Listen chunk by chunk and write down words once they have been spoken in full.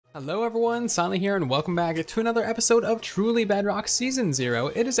Hello everyone, Silent here and welcome back to another episode of Truly Bedrock Season 0.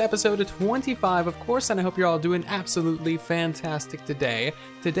 It is episode 25 of course, and I hope you're all doing absolutely fantastic today.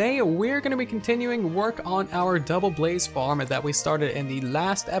 Today we're going to be continuing work on our double blaze farm that we started in the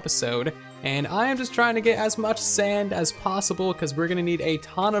last episode, and I am just trying to get as much sand as possible because we're going to need a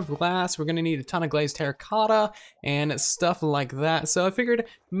ton of glass, we're going to need a ton of glazed terracotta and stuff like that. So I figured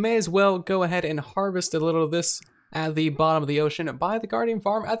may as well go ahead and harvest a little of this at the bottom of the ocean by the Guardian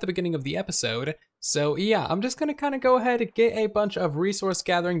Farm at the beginning of the episode. So yeah, I'm just gonna kind of go ahead and get a bunch of resource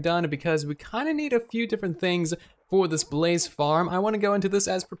gathering done because we kind of need a few different things for this blaze farm. I want to go into this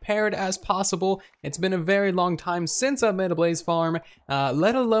as prepared as possible. It's been a very long time since I've made a blaze farm,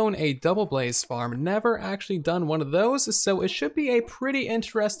 let alone a double blaze farm. Never actually done one of those, so it should be a pretty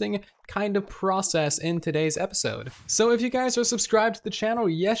interesting kind of process in today's episode. So if you guys are subscribed to the channel,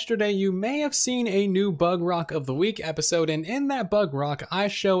 yesterday you may have seen a new Bugrock of the Week episode, and in that Bugrock I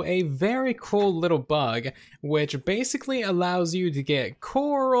show a very cool little bug which basically allows you to get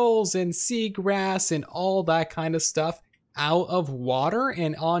corals and seagrass and all that kind of stuff out of water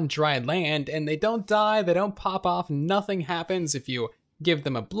and on dry land, and they don't die, they don't pop off, nothing happens if you give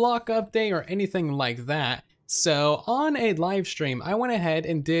them a block update or anything like that. So on a live stream, I went ahead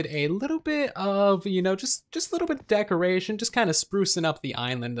and did a little bit of, you know, just a little bit of decoration, just kind of sprucing up the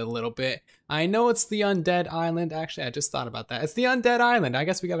island a little bit. I know it's the undead island. Actually, I just thought about that. It's the undead island. I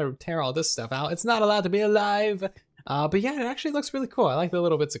guess we gotta tear all this stuff out. It's not allowed to be alive. But yeah, it actually looks really cool. I like the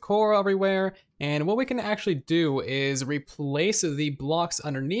little bits of coral everywhere. And what we can actually do is replace the blocks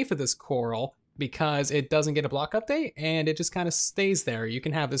underneath of this coral because it doesn't get a block update and it just kind of stays there. You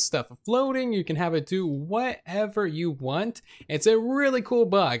can have this stuff floating, you can have it do whatever you want. It's a really cool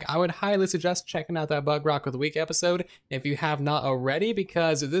bug. I would highly suggest checking out that Bugrock of the Week episode if you have not already,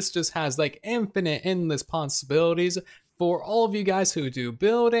 because this just has like infinite, endless possibilities for all of you guys who do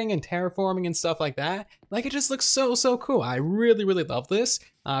building and terraforming and stuff like that. Like, it just looks so cool. I really love this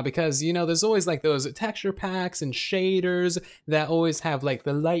because, you know, there's always like those texture packs and shaders that always have like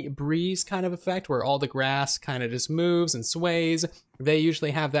the light breeze kind of effect where all the grass kind of just moves and sways. They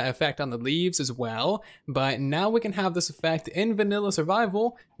usually have that effect on the leaves as well, but now we can have this effect in vanilla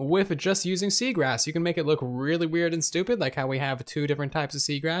survival with just using seagrass. You can make it look really weird and stupid, like how we have two different types of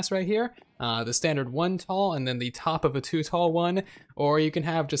seagrass right here. The standard 1 tall and then the top of a 2 tall one, or you can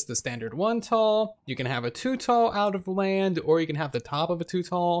have just the standard 1 tall, you can have a 2 tall out of land, or you can have the top of a 2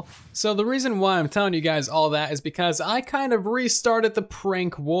 tall. So the reason why I'm telling you guys all that is because I kind of restarted the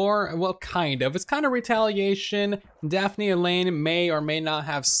prank war. Well, kind of. It's kind of retaliation. DaphneElaine may or may not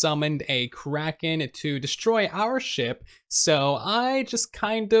have summoned a kraken to destroy our ship, so I just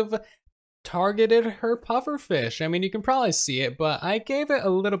kind of targeted her pufferfish. I mean, you can probably see it, but I gave it a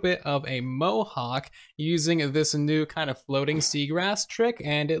little bit of a mohawk using this new kind of floating seagrass trick,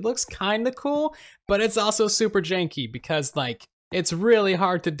 and it looks kind of cool, but it's also super janky because, like, it's really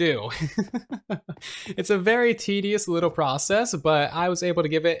hard to do. It's a very tedious little process, but I was able to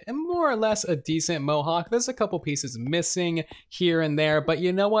give it more or less a decent mohawk. There's a couple pieces missing here and there, but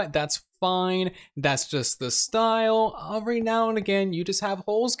you know what? That's fine. That's just the style. Every now and again, you just have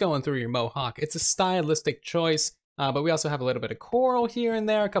holes going through your mohawk. It's a stylistic choice. But we also have a little bit of coral here and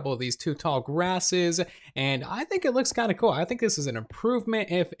there, a couple of these 2 tall grasses, and I think it looks kind of cool. I think this is an improvement,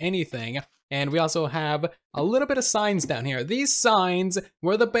 if anything. And we also have a little bit of signs down here. These signs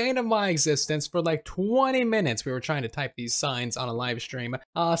were the bane of my existence for like 20 minutes. We were trying to type these signs on a live stream.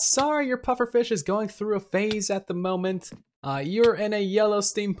 Sorry, your pufferfish is going through a phase at the moment. You're in a yellow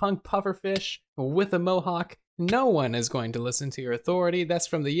steampunk pufferfish with a mohawk. No one is going to listen to your authority. That's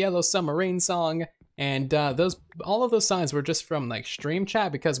from the Yellow Submarine song. And all of those signs were just from like stream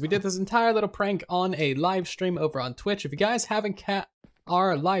chat because we did this entire little prank on a live stream over on Twitch. If you guys haven't caught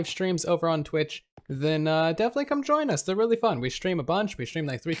our live streams over on Twitch, then definitely come join us. They're really fun. We stream a bunch. We stream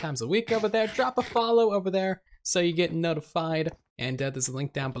like 3 times a week over there. Drop a follow over there so you get notified. And there's a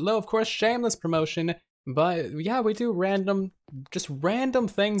link down below. Of course, shameless promotion. But yeah, we do just random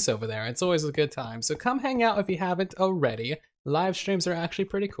things over there. It's always a good time. So come hang out if you haven't already. Live streams are actually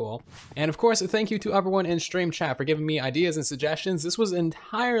pretty cool. And of course, thank you to everyone in stream chat for giving me ideas and suggestions. This was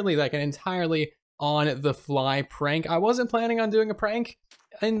entirely on the fly prank. I wasn't planning on doing a prank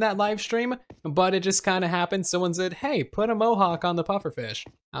in that live stream, but it just kind of happened. Someone said, hey, put a mohawk on the pufferfish.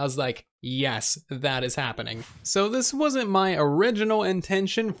 I was like, yes, that is happening. So this wasn't my original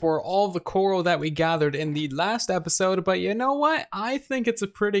intention for all the coral that we gathered in the last episode, but you know what? I think it's a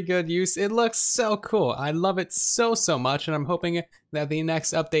pretty good use. It looks so cool. I love it so much, and I'm hoping that the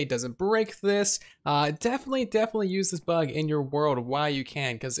next update doesn't break this. Definitely use this bug in your world while you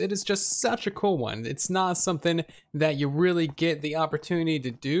can, because it is just such a cool one. It's not something that you really get the opportunity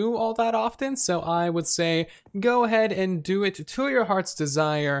need to do all that often, so I would say go ahead and do it to your heart's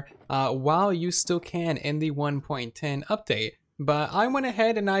desire while you still can in the 1.10 update. But I went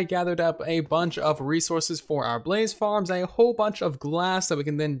ahead and I gathered up a bunch of resources for our blaze farms, a whole bunch of glass that we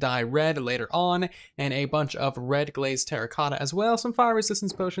can then dye red later on, and a bunch of red glazed terracotta as well, some fire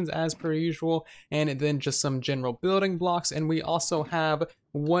resistance potions as per usual, and then just some general building blocks. And we also have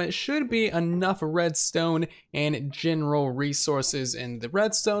what should be enough redstone and general resources in the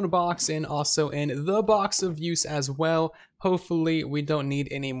redstone box and also in the box of use as well. Hopefully we don't need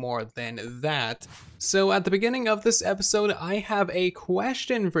any more than that. So at the beginning of this episode, I have a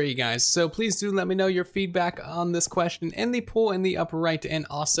question for you guys. So please do let me know your feedback on this question in the poll in the upper right and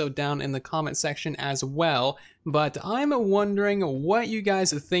also down in the comment section as well. But I'm wondering what you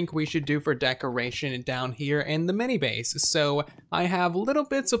guys think we should do for decoration down here in the mini base. So I have little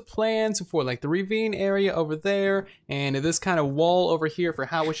bits of plans for like the ravine area over there and this kind of wall over here for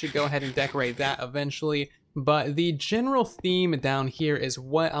how we should go ahead and decorate that eventually. But the general theme down here is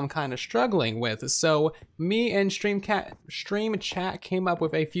what I'm kind of struggling with. So me and Stream Chat came up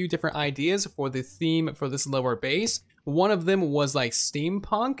with a few different ideas for the theme for this lower base. One of them was like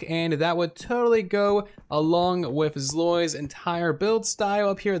steampunk, and that would totally go along with Zloy's entire build style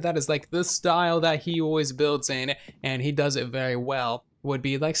up here. That is like the style that he always builds in, and he does it very well. Would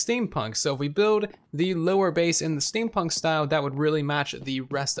be like steampunk. So if we build the lower base in the steampunk style, that would really match the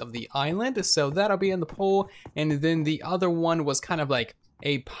rest of the island. So that'll be in the poll. And then the other one was kind of like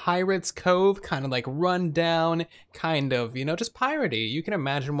a pirate's cove, kind of like run down, kind of, you know, just piratey. You can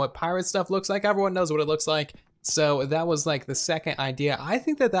imagine what pirate stuff looks like. Everyone knows what it looks like. So that was like the second idea. I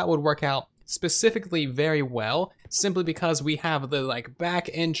think that that would work out specifically very well, simply because we have the like back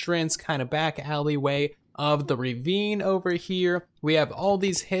entrance, kind of back alleyway of the ravine over here. We have all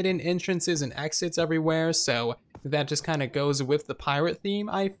these hidden entrances and exits everywhere, so that just kind of goes with the pirate theme,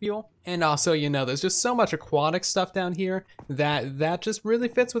 I feel. And also, you know, there's just so much aquatic stuff down here that just really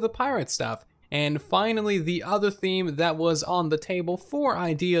fits with the pirate stuff. And finally, the other theme that was on the table for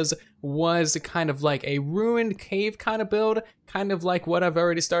ideas was kind of like a ruined cave kind of build, kind of like what I've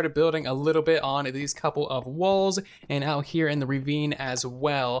already started building a little bit on these couple of walls and out here in the ravine as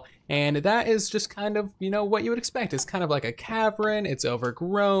well. And that is just kind of, you know, what you would expect. It's kind of like a cavern, it's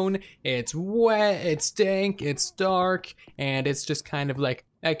overgrown, it's wet, it's dank, it's dark, and it's just kind of like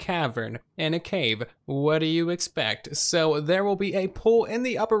a cavern and a cave. What do you expect? So there will be a poll in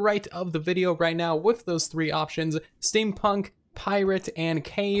the upper right of the video right now with those three options: steampunk, pirate, and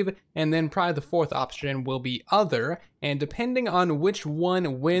cave, and then probably the fourth option will be other. And depending on which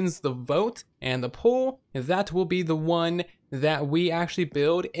one wins the vote and the poll, that will be the one that we actually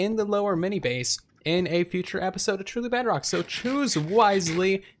build in the lower mini base in a future episode of Truly Bedrock. So choose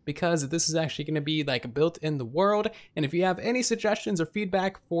wisely, because this is actually going to be like built in the world. And if you have any suggestions or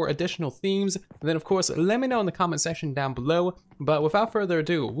feedback for additional themes, then of course let me know in the comment section down below. But without further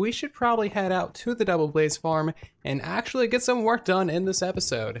ado, we should probably head out to the Double Blaze farm and actually get some work done in this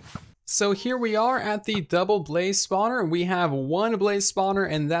episode. So here we are at the double blaze spawner. We have one blaze spawner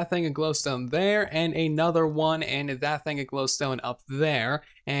and that thing of glowstone there, and another one and that thing of glowstone up there.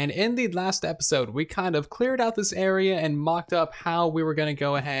 And in the last episode, we kind of cleared out this area and mocked up how we were going to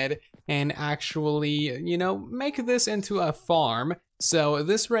go ahead and actually, you know, make this into a farm. So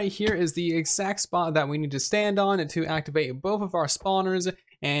this right here is the exact spot that we need to stand on to activate both of our spawners.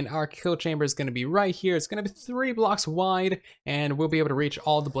 And our kill chamber is going to be right here. It's going to be 3 blocks wide, and we'll be able to reach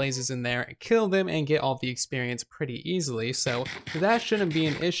all the blazes in there and kill them and get all the experience pretty easily. So that shouldn't be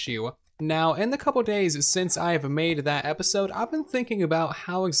an issue. Now, in the couple days since I have made that episode, I've been thinking about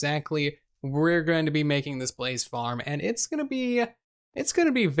how exactly we're going to be making this blaze farm, and it's going to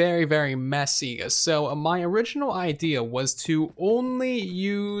be very, very messy. So my original idea was to only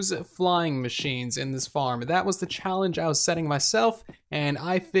use flying machines in this farm. That was the challenge I was setting myself, and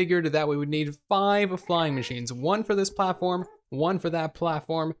I figured that we would need 5 flying machines. 1 for this platform, 1 for that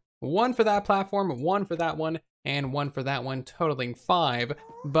platform, 1 for that platform, 1 for that one, and 1 for that one, totaling 5.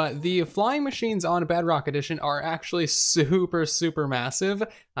 But the flying machines on Bedrock Edition are actually super, super massive.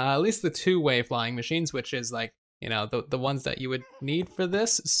 At least the 2-way flying machines, which is like, you know, the ones that you would need for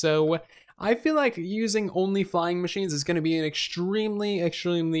this. So I feel like using only flying machines is going to be an extremely,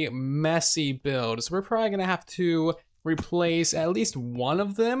 extremely messy build. So we're probably going to have to replace at least one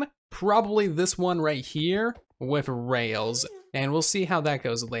of them, probably this one right here, with rails. and we'll see how that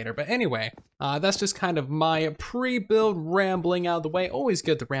goes later. But anyway, that's just kind of my pre-build rambling out of the way. Always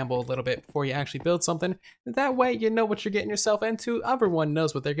good to ramble a little bit before you actually build something. That way you know what you're getting yourself into. Everyone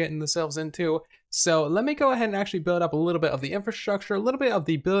knows what they're getting themselves into. So let me go ahead and actually build up a little bit of the infrastructure, a little bit of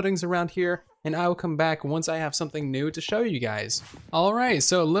the buildings around here, and I will come back once I have something new to show you guys. Alright,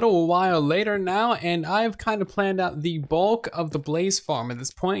 so a little while later now, and I've kind of planned out the bulk of the Blaze Farm at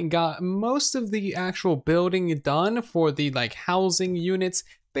this point and got most of the actual building done for the like housing units.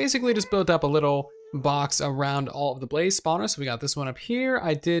 Basically just built up a little box around all of the blaze spawners. So we got this one up here.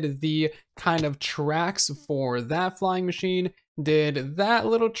 I did the kind of tracks for that flying machine, did that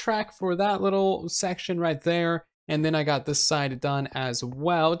little track for that little section right there, and then I got this side done as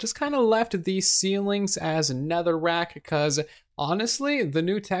well. Just kind of left these ceilings as netherrack because honestly, the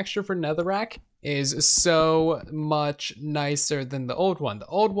new texture for netherrack is so much nicer than the old one. The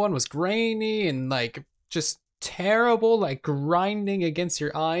old one was grainy and like just terrible, like grinding against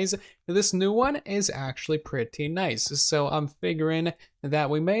your eyes. This new one is actually pretty nice. So I'm figuring that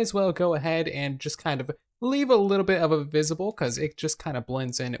we may as well go ahead and just kind of leave a little bit of it visible because it just kind of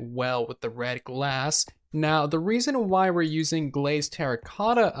blends in well with the red glass. Now, the reason why we're using glazed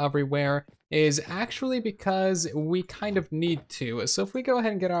terracotta everywhere is actually because we kind of need to. So if we go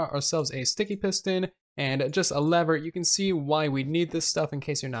ahead and get ourselves a sticky piston and just a lever, you can see why we need this stuff in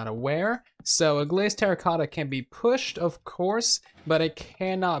case you're not aware. So a glazed terracotta can be pushed, of course, but it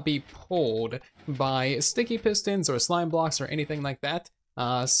cannot be pulled by sticky pistons or slime blocks or anything like that.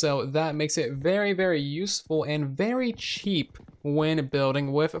 So that makes it very, very useful and very cheap when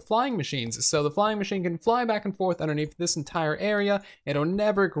building with flying machines. So the flying machine can fly back and forth underneath this entire area. It'll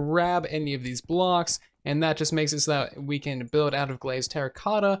never grab any of these blocks, and that just makes it so that we can build out of glazed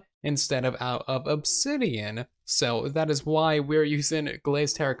terracotta instead of out of obsidian. So that is why we're using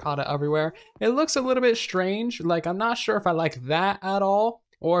glazed terracotta everywhere. It looks a little bit strange, like I'm not sure if I like that at all,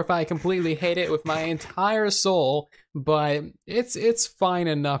 or if I completely hate it with my entire soul, but it's fine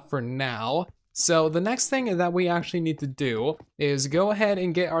enough for now. So the next thing that we actually need to do is go ahead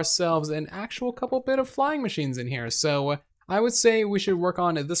and get ourselves an actual couple bit of flying machines in here. So I would say we should work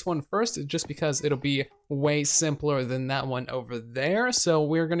on this one first, just because it'll be way simpler than that one over there. So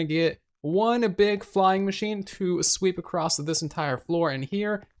we're gonna get one big flying machine to sweep across this entire floor in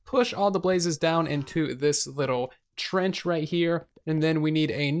here, push all the blazes down into this little trench right here, and then we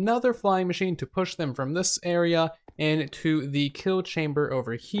need another flying machine to push them from this area into the kill chamber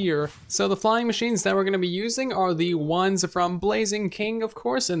over here. So the flying machines that we're going to be using are the ones from Blazing King, of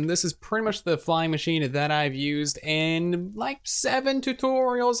course, and this is pretty much the flying machine that I've used in like 7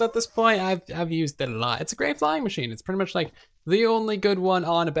 tutorials at this point. I've used it a lot. It's a great flying machine. It's pretty much like the only good one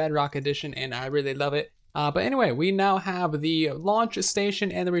on Bedrock Edition, and I really love it. But anyway, we now have the launch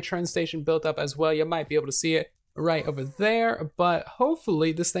station and the return station built up as well. You might be able to see it right over there, but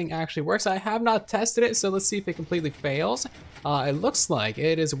hopefully this thing actually works. I have not tested it, so let's see if it completely fails. It looks like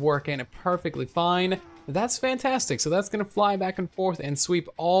it is working perfectly fine. That's fantastic. So that's gonna fly back and forth and sweep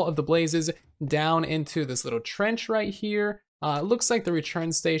all of the blazes down into this little trench right here. It looks like the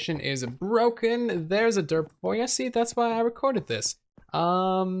return station is broken. There's a derp for you. See, that's why I recorded this.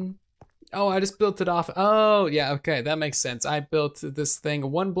 Oh, I just built it off. Oh, yeah, okay, that makes sense. I built this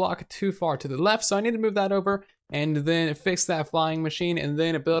thing one block too far to the left, so I need to move that over and then fix that flying machine and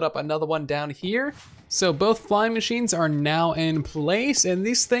then build up another one down here. So both flying machines are now in place, and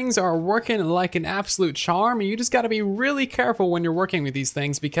these things are working like an absolute charm. You just gotta be really careful when you're working with these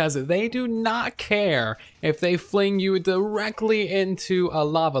things because they do not care if they fling you directly into a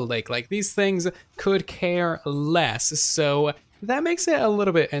lava lake. Like, these things could care less. So that makes it a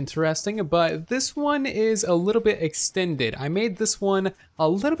little bit interesting, but this one is a little bit extended. I made this one a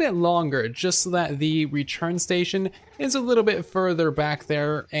little bit longer just so that the return station is a little bit further back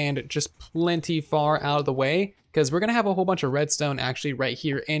there and just plenty far out of the way, because we're gonna have a whole bunch of redstone actually right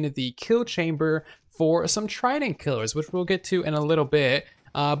here in the kill chamber for some trident killers, which we'll get to in a little bit.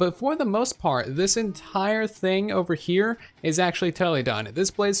 But for the most part, this entire thing over here is actually totally done.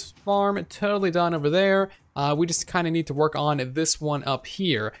 This blaze farm, totally done over there. We just kind of need to work on this one up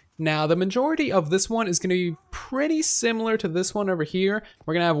here. Now, the majority of this one is going to be pretty similar to this one over here.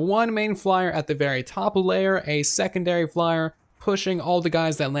 We're going to have one main flyer at the very top layer, a secondary flyer pushing all the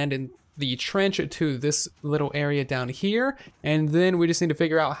guys that land in the trench to this little area down here, and then we just need to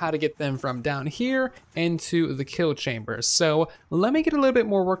figure out how to get them from down here into the kill chamber. So let me get a little bit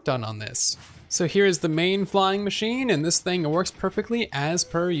more work done on this. So here's the main flying machine, and this thing works perfectly as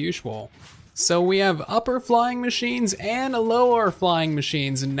per usual. So we have upper flying machines and lower flying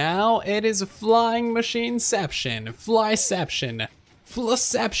machines. Now it is flying machineception, flyception,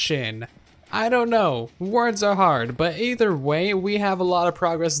 flaception. I don't know, words are hard, but either way, we have a lot of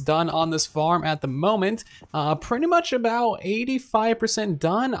progress done on this farm at the moment. Pretty much about 85%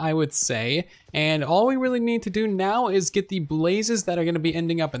 done, I would say. And all we really need to do now is get the blazes that are going to be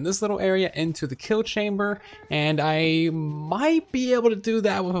ending up in this little area into the kill chamber. And I might be able to do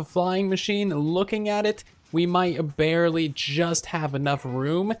that with a flying machine. Looking at it, we might barely just have enough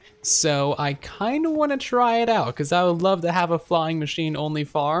room, so I kind of want to try it out, because I would love to have a flying machine only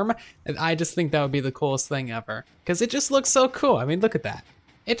farm, and I just think that would be the coolest thing ever, because it just looks so cool. I mean, look at that.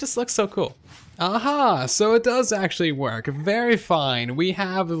 It just looks so cool. Aha, so it does actually work. Very fine. We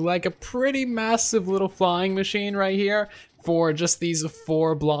have like a pretty massive little flying machine right here for just these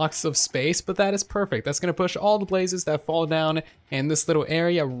 4 blocks of space, but that is perfect. That's gonna push all the blazes that fall down in this little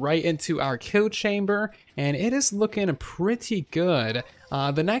area right into our kill chamber, and it is looking pretty good.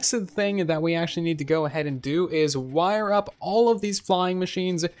 The next thing that we actually need to go ahead and do is wire up all of these flying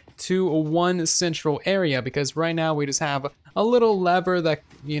machines to one central area, because right now we just have a little lever that,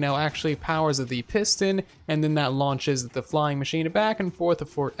 you know, actually powers the piston, and then that launches the flying machine back and forth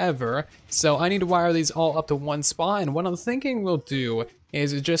forever. So I need to wire these all up to one spot, and what I'm thinking we'll do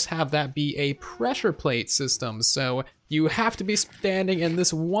is just have that be a pressure plate system. So you have to be standing in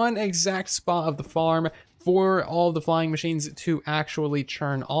this one exact spot of the farm for all the flying machines to actually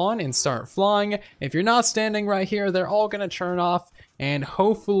turn on and start flying. If you're not standing right here, they're all gonna turn off, and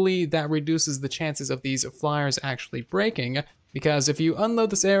hopefully that reduces the chances of these flyers actually breaking, because if you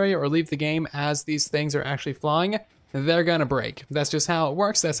unload this area or leave the game as these things are actually flying, they're gonna break. That's just how it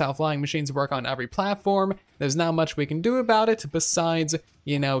works. That's how flying machines work on every platform. There's not much we can do about it besides,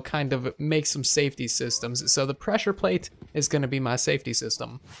 you know, kind of make some safety systems. So the pressure plate is gonna be my safety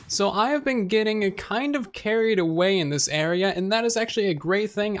system. So I have been getting kind of carried away in this area, and that is actually a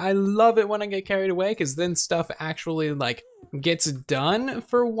great thing. I love it when I get carried away, because then stuff actually like gets done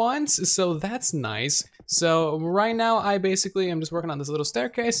for once, so that's nice. So right now I basically am just working on this little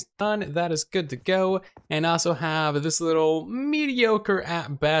staircase. Done, that is good to go. And I also have this little mediocre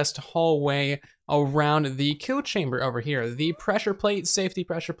at best hallway around the kill chamber over here. The pressure plate, safety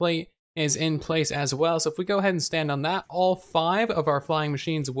pressure plate, is in place as well. So if we go ahead and stand on that, all 5 of our flying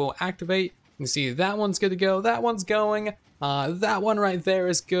machines will activate. You can see that one's good to go, that one's going, that one right there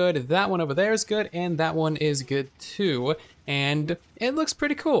is good, that one over there is good, and that one is good too. And it looks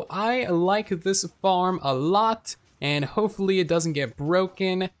pretty cool. I like this farm a lot, and hopefully it doesn't get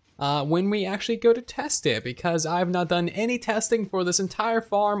broken when we actually go to test it, because I've not done any testing for this entire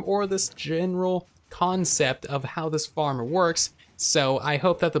farm or this general concept of how this farm works. So I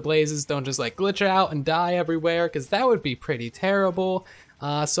hope that the blazes don't just like glitch out and die everywhere, because that would be pretty terrible.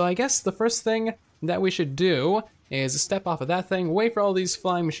 So I guess the first thing that we should do is step off of that thing, wait for all these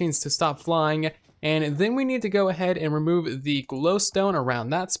flying machines to stop flying, and then we need to go ahead and remove the glowstone around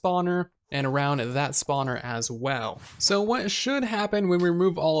that spawner and around that spawner as well. So what should happen when we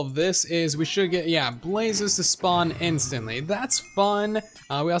remove all of this is we should get, yeah, blazes to spawn instantly. That's fun.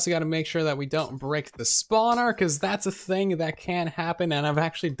 We also got to make sure that we don't break the spawner, because that's a thing that can happen, and I've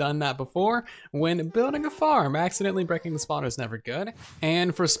actually done that before when building a farm. Accidentally breaking the spawner is never good.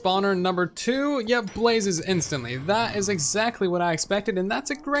 And for spawner number 2, yep, blazes instantly. That is exactly what I expected, and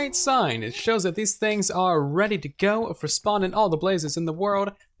that's a great sign. It shows that these things are ready to go for spawning all the blazes in the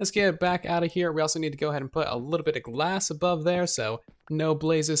world. Let's get back out of here. We also need to go ahead and put a little bit of glass above there so no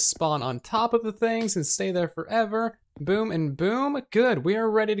blazes spawn on top of the things and stay there forever. Boom and boom. Good, we are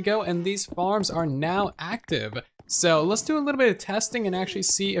ready to go, and these farms are now active. So let's do a little bit of testing and actually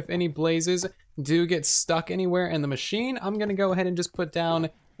see if any blazes do get stuck anywhere in the machine. I'm gonna go ahead and just put down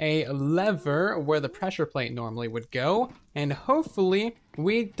a lever where the pressure plate normally would go, and hopefully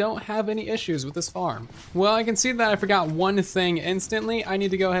we don't have any issues with this farm. Well, I can see that I forgot one thing instantly. I need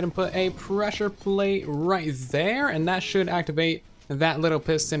to go ahead and put a pressure plate right there, and that should activate that little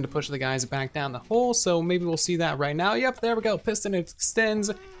piston to push the guys back down the hole. So maybe we'll see that right now. Yep, there we go. Piston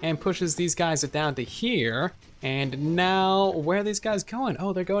extends and pushes these guys down to here. And now, where are these guys going?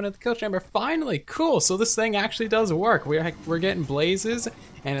 Oh, they're going to the kill chamber. Finally, cool. So this thing actually does work. We're getting blazes,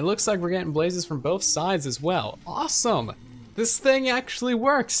 and it looks like we're getting blazes from both sides as well. Awesome. This thing actually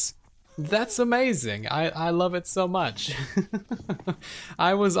works. That's amazing. I love it so much.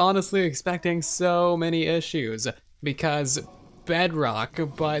 I was honestly expecting so many issues because Bedrock,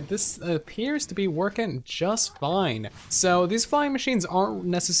 but this appears to be working just fine. So these flying machines aren't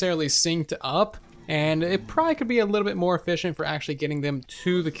necessarily synced up, and it probably could be a little bit more efficient for actually getting them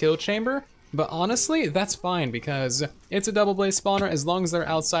to the kill chamber. But honestly, that's fine because it's a double blaze spawner. As long as they're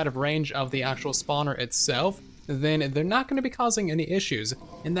outside of range of the actual spawner itself, then they're not going to be causing any issues.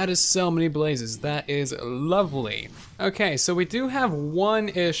 And that is so many blazes. That is lovely. Okay, so we do have one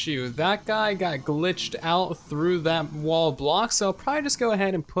issue. That guy got glitched out through that wall block, so I'll probably just go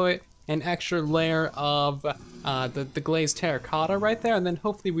ahead and put an extra layer of the glazed terracotta right there, and then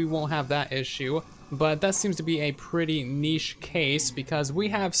hopefully we won't have that issue. But that seems to be a pretty niche case because we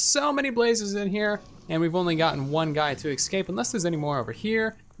have so many blazes in here and we've only gotten one guy to escape, unless there's any more over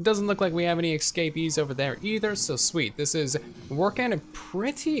here. It doesn't look like we have any escapees over there either, so sweet. This is working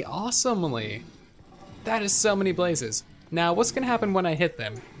pretty awesomely. That is so many blazes. Now, what's gonna happen when I hit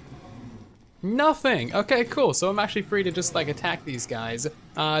them? Nothing. Okay, cool. So I'm actually free to just like attack these guys.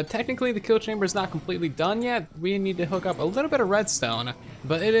 Technically the kill chamber is not completely done yet. We need to hook up a little bit of redstone,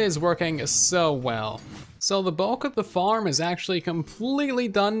 but it is working so well. So the bulk of the farm is actually completely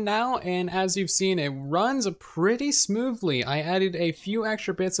done now, and as you've seen, it runs pretty smoothly. I added a few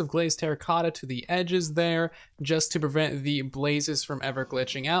extra bits of glazed terracotta to the edges there, just to prevent the blazes from ever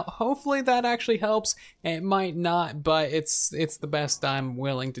glitching out. Hopefully that actually helps. It might not, but it's the best I'm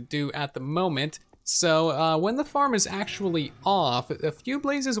willing to do at the moment. So when the farm is actually off, a few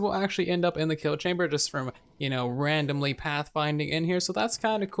blazes will actually end up in the kill chamber just from, you know, randomly pathfinding in here. So that's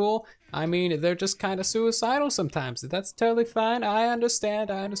kind of cool. I mean, they're just kind of suicidal sometimes. That's totally fine. I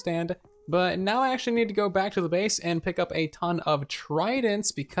understand. But now I actually need to go back to the base and pick up a ton of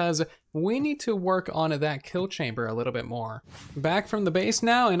tridents because we need to work on that kill chamber a little bit more. Back from the base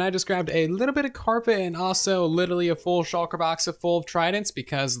now, and I just grabbed a little bit of carpet and also literally a full shulker box full of tridents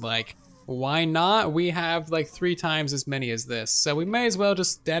because, like, why not? We have like 3 times as many as this, so we may as well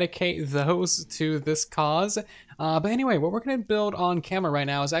just dedicate those to this cause. But anyway, what we're going to build on camera right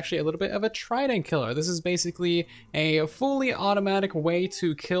now is actually a little bit of a trident killer. This is basically a fully automatic way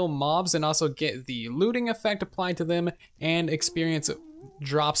to kill mobs and also get the looting effect applied to them and experience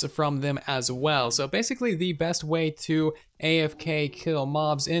drops from them as well. So basically the best way to AFK kill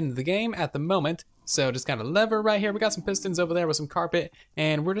mobs in the game at the moment. So just kind of lever right here. We got some pistons over there with some carpet,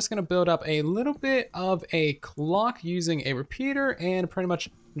 and we're just gonna build up a little bit of a clock using a repeater and pretty much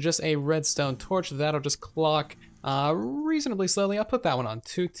just a redstone torch. That'll just clock reasonably slowly. I'll put that one on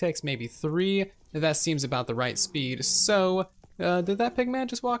 2 ticks, maybe 3. That seems about the right speed. So did that pigman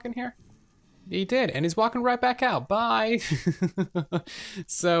just walk in here? He did, and he's walking right back out. Bye.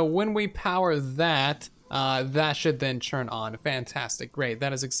 So when we power that, that should then turn on. Fantastic, great.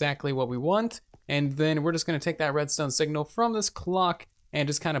 That is exactly what we want. And then we're just going to take that redstone signal from this clock and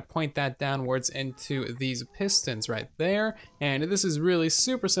just kind of point that downwards into these pistons right there. And this is really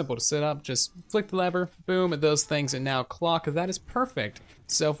super simple to set up. Just flick the lever, boom, those things and now clock. That is perfect.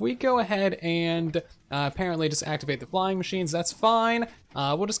 So if we go ahead and apparently just activate the flying machines, that's fine.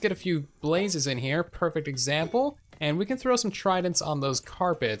 We'll just get a few blazes in here. Perfect example. And we can throw some tridents on those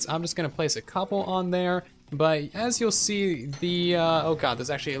carpets. I'm just going to place a couple on there. But as you'll see, oh god, there's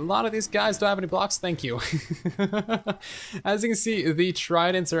actually a lot of these guys. Do I have any blocks? Thank you. As you can see, the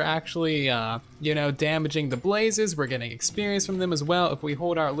tridents are actually, you know, damaging the blazes. We're getting experience from them as well. If we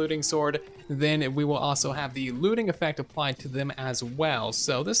hold our looting sword, then we will also have the looting effect applied to them as well.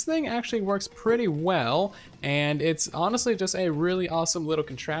 So this thing actually works pretty well, and it's honestly just a really awesome little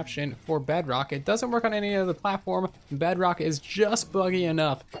contraption for Bedrock. It doesn't work on any other platform. Bedrock is just buggy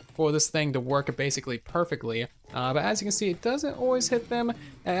enough for this thing to work basically perfectly. But as you can see, it doesn't always hit them.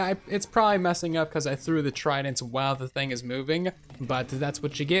 It's probably messing up because I threw the tridents while the thing is moving, but that's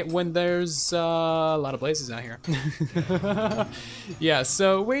what you get when there's a lot of blazes out here. Yeah,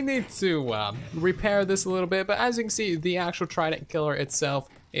 so we need to repair this a little bit, but as you can see, the actual trident killer itself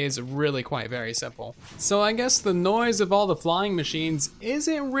is really quite very simple. So I guess the noise of all the flying machines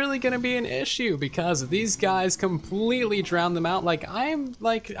isn't really gonna be an issue because these guys completely drown them out.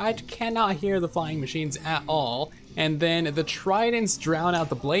 I cannot hear the flying machines at all. And then the tridents drown out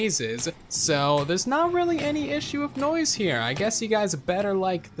the blazes, so there's not really any issue of noise here. I guess you guys better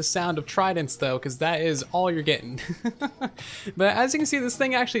like the sound of tridents though, because that is all you're getting. But as you can see, this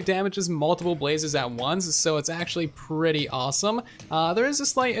thing actually damages multiple blazes at once, so it's actually pretty awesome. There is a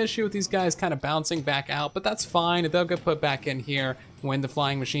slight issue with these guys kind of bouncing back out, but that's fine. They'll get put back in here when the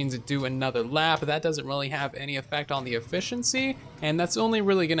flying machines do another lap. That doesn't really have any effect on the efficiency, and that's only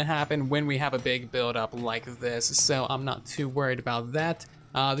really gonna happen when we have a big build-up like this, so I'm not too worried about that.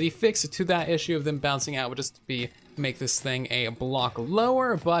 The fix to that issue of them bouncing out would just be make this thing a block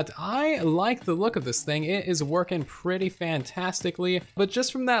lower, but I like the look of this thing. It is working pretty fantastically. But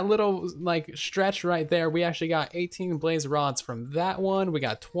just from that little like stretch right there, we actually got 18 blaze rods from that one, we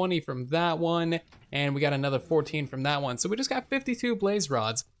got 20 from that one, and we got another 14 from that one. So we just got 52 blaze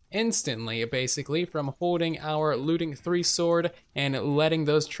rods. instantly, basically, from holding our looting 3 sword and letting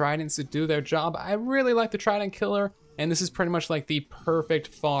those tridents do their job. I really like the trident killer, and this is pretty much like the perfect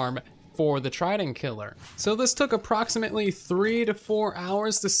farm for the trident killer. So this took approximately 3 to 4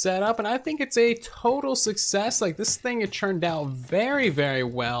 hours to set up, and I think it's a total success. Like, this thing, it turned out very, very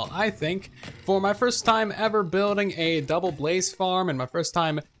well, I think. For my first time ever building a double blaze farm, and my first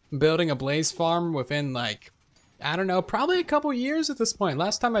time building a blaze farm within, like, I don't know, probably a couple years at this point.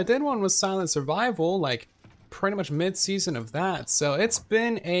 Last time I did one was Silent Survival, like pretty much mid-season of that. So it's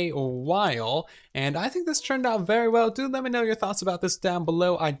been a while, and I think this turned out very well. Do let me know your thoughts about this down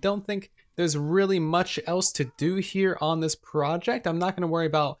below. I don't think there's really much else to do here on this project. I'm not going to worry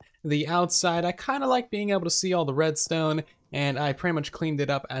about the outside. I kind of like being able to see all the redstone, and I pretty much cleaned it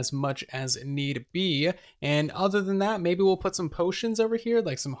up as much as need be. And other than that, maybe we'll put some potions over here,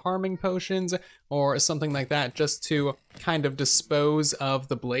 like some harming potions or something like that, just to kind of dispose of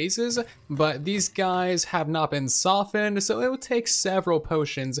the blazes. But these guys have not been softened, so it would take several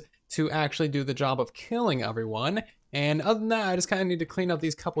potions to actually do the job of killing everyone. And other than that, I just kind of need to clean up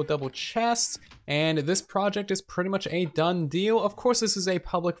these couple double chests, and this project is pretty much a done deal. Of course, this is a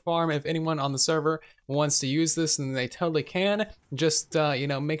public farm. If anyone on the server wants to use this, then they totally can. Just, you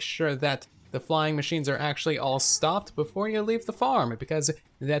know, make sure that the flying machines are actually all stopped before you leave the farm, because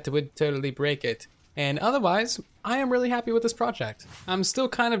that would totally break it. And otherwise, I am really happy with this project. I'm still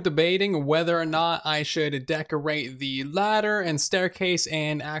kind of debating whether or not I should decorate the ladder and staircase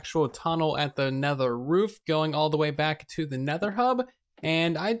and actual tunnel at the nether roof going all the way back to the nether hub.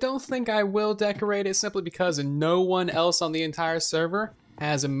 And I don't think I will decorate it simply because no one else on the entire server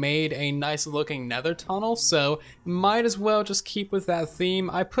has made a nice looking nether tunnel, so might as well just keep with that theme.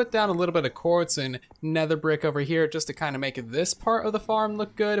 I put down a little bit of quartz and nether brick over here just to kind of make this part of the farm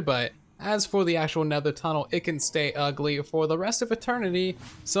look good, but as for the actual nether tunnel, it can stay ugly for the rest of eternity.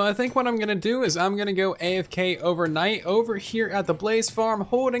 So I think what I'm gonna do is I'm gonna go AFK overnight over here at the Blaze Farm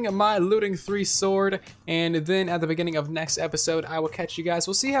holding my looting 3 sword, and then at the beginning of next episode I will catch you guys.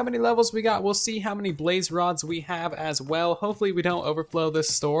 We'll see how many levels we got, we'll see how many blaze rods we have as well. Hopefully we don't overflow this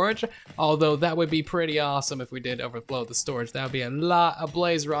storage, although that would be pretty awesome if we did overflow the storage. That would be a lot of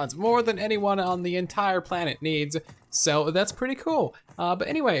blaze rods, more than anyone on the entire planet needs. So that's pretty cool. But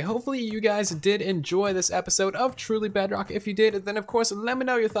anyway, hopefully you guys did enjoy this episode of Truly Bedrock. If you did, then of course let me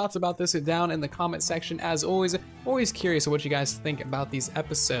know your thoughts about this down in the comment section. As always curious what you guys think about these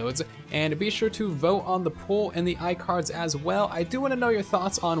episodes. And be sure to vote on the poll in the iCards as well. I do want to know your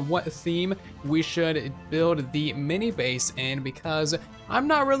thoughts on what theme we should build the mini base in, because I'm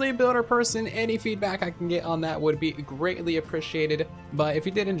not really a builder person. Any feedback I can get on that would be greatly appreciated. But if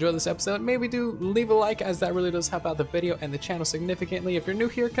you did enjoy this episode, maybe do leave a like, as that really does help out the video and the channel significantly. If you're new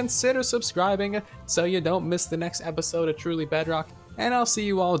here, consider subscribing so you don't miss the next episode of Truly Bedrock. And I'll see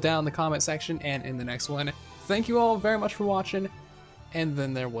you all down in the comment section and in the next one. Thank you all very much for watching. And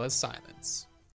then there was silence.